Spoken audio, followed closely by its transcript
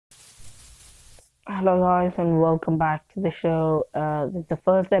Hello, guys, and welcome back to the show. This is the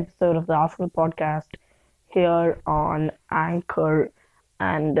first episode of the Arsenal podcast here on Anchor.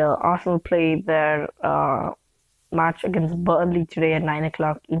 And Arsenal played their match against Burnley today at 9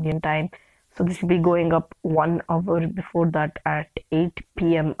 o'clock Indian time. So this will be going up 1 hour before that at 8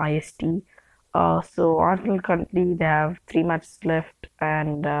 p.m. IST. So Arsenal currently they have three matches left,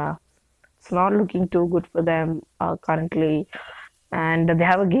 and it's not looking too good for them currently, and they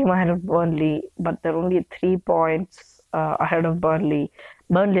have a game ahead of Burnley, but they're only 3 points ahead of Burnley.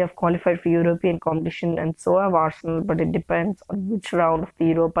 Burnley have qualified for European competition, and so have Arsenal, but it depends on which round of the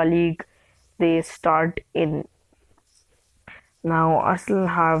Europa League they start in. Now, Arsenal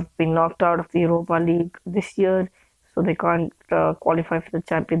have been knocked out of the Europa League this year, so they can't qualify for the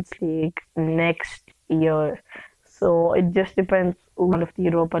Champions League next year. So it just depends which round of the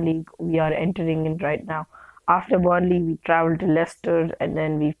Europa League we are entering in right now. After Burnley, we travel to Leicester and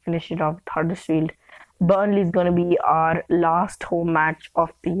then we finish it off with Huddersfield. Burnley is going to be our last home match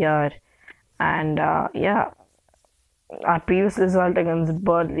of the year. And yeah, our previous result against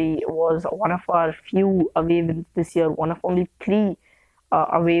Burnley was one of our few away wins this year, one of only three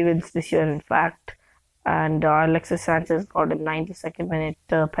away wins this year, in fact. And Alexis Sanchez got a 92nd minute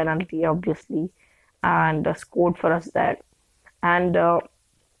penalty, obviously, and scored for us there. And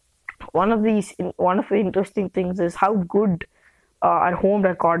one of the interesting things is how good our home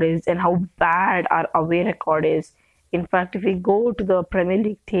record is and how bad our away record is. In fact, if we go to the Premier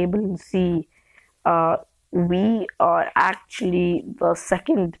League table and see, uh, we are actually the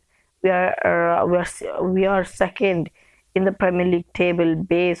second. We are second in the Premier League table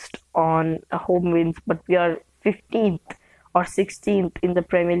based on home wins, but we are 15th or 16th in the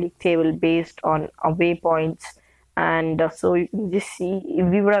Premier League table based on away points. And so you can just see if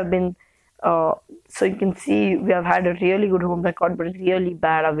we would have been. Uh, so you can see we have had a really good home record, but a really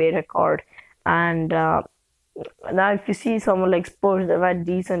bad away record. And now, if you see someone like Spurs, they've had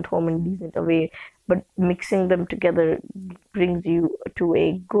decent home and decent away, but mixing them together brings you to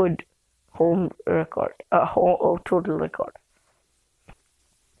a good home record, total record.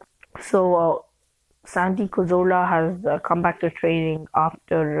 So Santi Cazorla has come back to training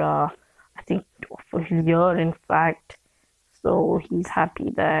after I think for a year, in fact. So he's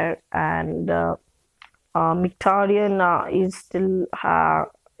happy there, and Mkhitaryan is still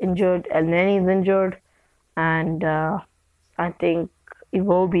injured, and then he's injured, and I think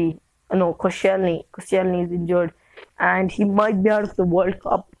Iwobi, no, Koscielny is injured, and he might be out of the World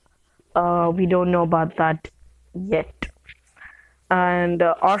Cup. We don't know about that yet. And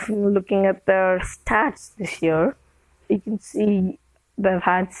Arsenal, looking at their stats this year, you can see they've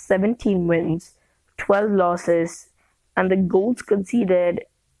had 17 wins, 12 losses, and the goals conceded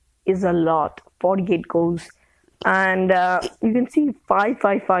is a lot, 48 goals. And you can see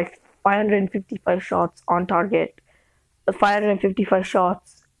 555 shots on target, 555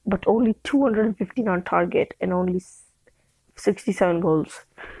 shots, but only 215 on target and only 67 goals.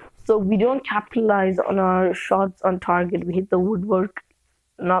 So we don't capitalize on our shots on target. We hit the woodwork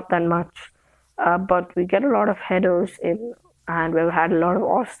not that much, but we get a lot of headers in, and we've had a lot of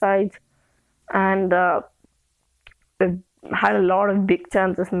offsides, and we've had a lot of big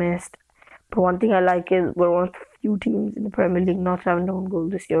chances missed. But one thing I like is we're one of the few teams in the Premier League not to have an own goal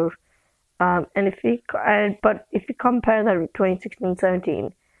this year. And if we compare that with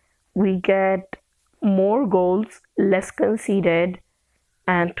 2016-17, we get more goals, less conceded,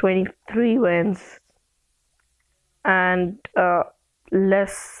 and 23 wins, and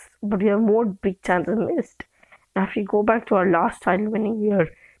less, but we have more big chances missed. Now, if we go back to our last title winning year,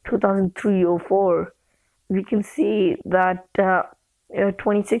 2003-04, we can see that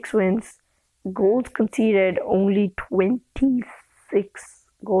 26 wins, goals conceded only 26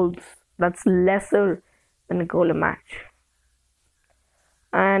 goals. That's lesser than a goal a match.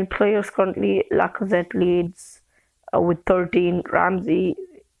 And players currently, Lacazette leads with 13, Ramsey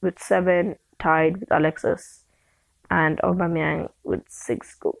with 7, tied with Alexis, and Aubameyang with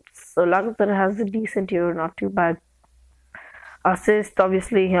 6 goals. So Lacazette has a decent year, not too bad. Assist,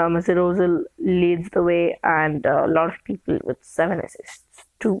 obviously, Mesut Ozil leads the way, and a lot of people with 7 assists,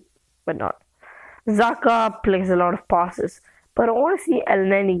 2, but not. Zaka plays a lot of passes, but I want to see El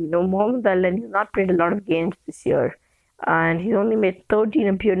Neni. Mohamed El Neni has not played a lot of games this year, and he's only made 13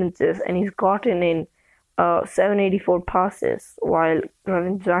 appearances, and he's gotten in 784 passes, while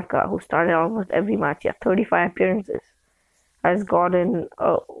Granit Xhaka, who started almost every match, 35 appearances, has gotten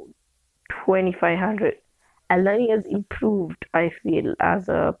 2,500. Elneny has improved, I feel, as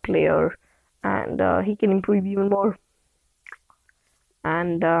a player, and he can improve even more.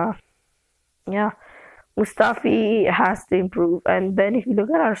 And yeah, Mustafi has to improve. And then if you look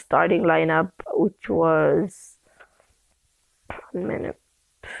at our starting lineup, which was 1 minute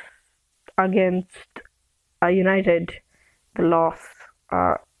against United, the loss,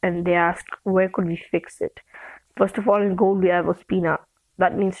 and they asked where could we fix it. First of all, in goal we have Ospina.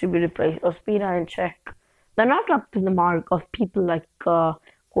 That needs to be replaced. Ospina and Czech. They're not up to the mark of people like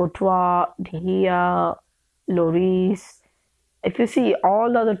Courtois, De Gea, Lloris. If you see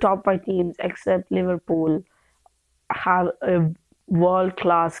all the other top five teams except Liverpool have a world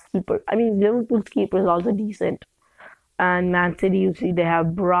class keeper. I mean, Liverpool's keeper is also decent. And Man City, you see, they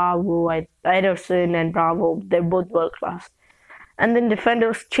have Bravo, Ederson, and Bravo. They're both world class. And then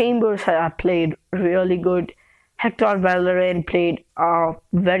defenders, Chambers have played really good. Hector Bellerin played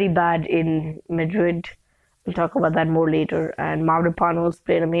very bad in Madrid. We'll talk about that more later. And Mavropanos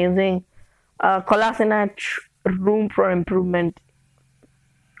played amazing. Kolasinac, room for improvement.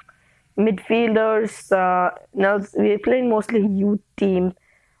 Midfielders, now we're playing mostly youth team.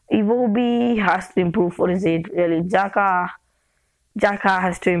 Iwobi has to improve for his age, really. Jaka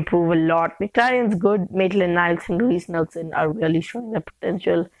has to improve a lot. Mkhitaryan's good. Maitland-Niles and Reece Nelson are really showing their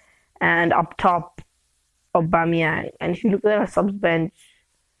potential. And up top, Aubameyang. And if you look at our subs bench,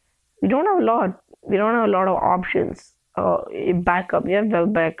 we don't have a lot. We don't have a lot of options. In backup, we have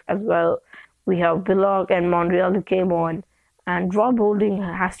Welbeck as well. We have Willock and Monreal who came on. And Rob Holding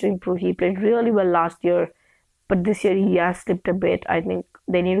has to improve. He played really well last year, but this year he has slipped a bit. I think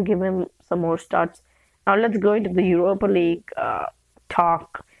they need to give him some more starts. Now let's go into the Europa League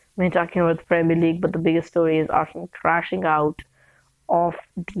talk. We're talking about the Premier League, but the biggest story is Arsenal crashing out of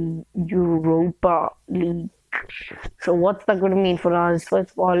the Europa League. So what's that going to mean for us?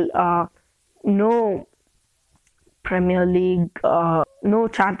 First of all, no Premier League, no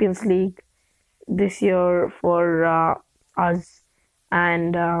Champions League this year for us,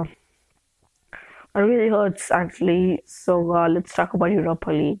 and it really hurts actually. So let's talk about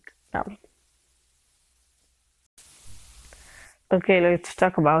Europa League now. Okay, let's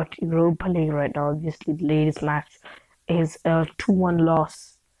talk about Europa League right now. Obviously, the latest match is a 2-1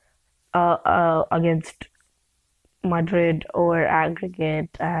 loss against Madrid over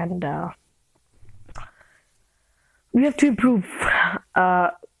aggregate, and we have to improve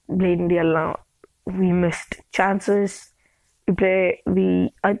blatantly. We missed chances. I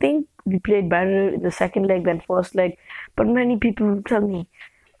think we played better in the second leg than first leg, but many people tell me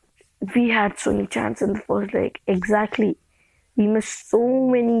we had so many chances in the first leg. Exactly. We missed so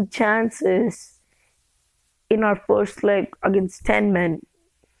many chances in our first leg against 10 men.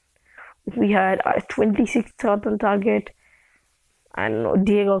 We had a 26 shot on target, and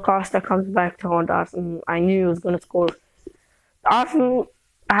Diego Costa comes back to haunt us, and I knew he was going to score. Arsenal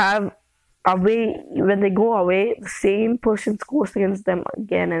have away, when they go away, the same person scores against them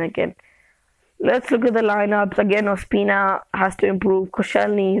again and again. Let's look at the lineups. Again, Ospina has to improve.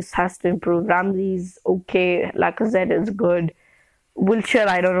 Koscielny has to improve. Ramsey's okay. Lacazette is good. Wilshere,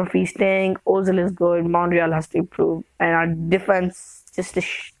 I don't know if he's staying. Ozil is good. Monreal has to improve. And our defense just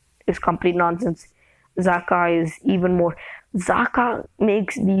is complete nonsense. Xhaka is even more. Xhaka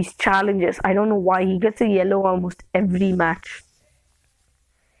makes these challenges. I don't know why. He gets a yellow almost every match.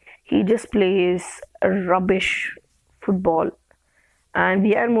 He just plays rubbish football. And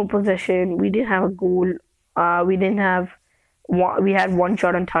we had more possession. We didn't have a goal. We didn't have we had one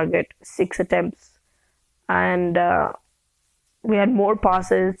shot on target, 6 attempts, and we had more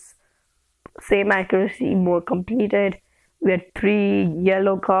passes, same accuracy, more completed. We had 3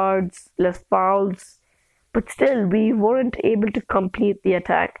 yellow cards, less fouls, but still we weren't able to complete the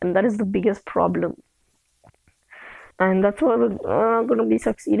attack, and that is the biggest problem. And that's why we're going to be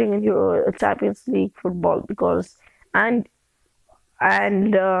succeeding in your Champions League football because and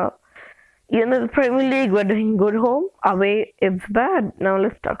the Premier League, we're doing good home. Away, it's bad. Now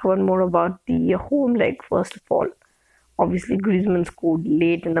let's talk about more about the home leg first of all. Obviously, Griezmann scored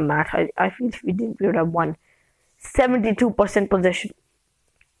late in the match. I feel if we didn't, we would have won. 72% possession.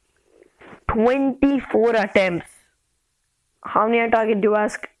 24 attempts. How many on target do you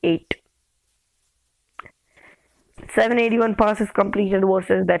ask? 8. 781 passes completed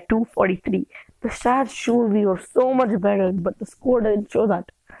versus that 243. The stats show we were so much better, but the score didn't show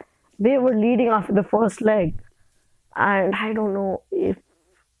that. They were leading after the first leg, and I don't know if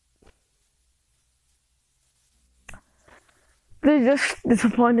this is just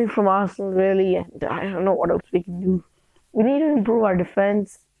disappointing from Arsenal, really, and I don't know what else we can do. We need to improve our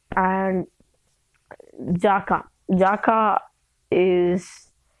defense, and Xhaka. Xhaka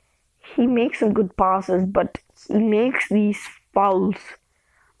he makes some good passes, but he makes these fouls.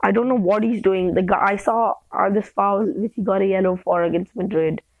 I don't know what he's doing. The guy I saw this foul which he got a yellow for against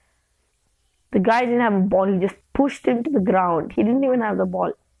Madrid. The guy didn't have a ball. He just pushed him to the ground. He didn't even have the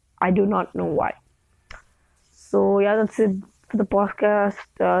ball. I do not know why. So yeah, that's it for the podcast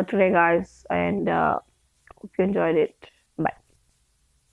today, guys, and hope you enjoyed it.